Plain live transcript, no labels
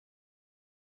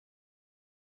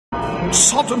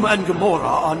Sodom and Gomorrah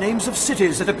are names of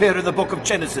cities that appear in the book of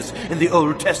Genesis in the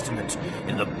Old Testament.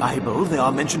 In the Bible, they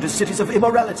are mentioned as cities of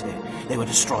immorality. They were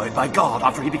destroyed by God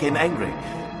after he became angry.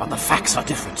 But the facts are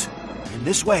different. In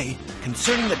this way,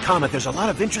 concerning the comet, there's a lot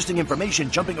of interesting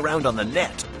information jumping around on the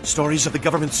net. Stories of the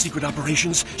government's secret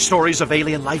operations, stories of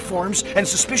alien life forms, and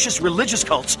suspicious religious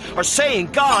cults are saying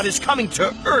God is coming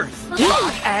to Earth.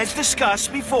 But, as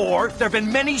discussed before, there have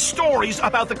been many stories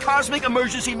about the Cosmic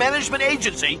Emergency Management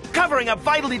Agency covering up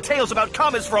vital details about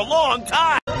comets for a long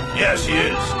time. Yes, he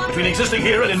is. Between existing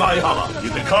here and in my Yama,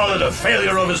 you could call it a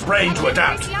failure of his brain to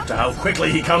adapt to how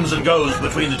quickly he comes and goes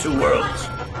between the two worlds.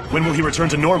 When will he return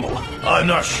to normal? I'm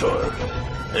not sure.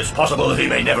 It's possible that he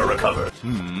may never recover.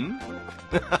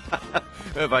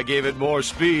 If I gave it more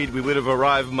speed, we would have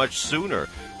arrived much sooner.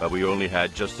 But we only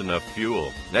had just enough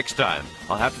fuel. Next time,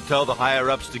 I'll have to tell the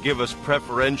higher-ups to give us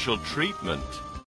preferential treatment.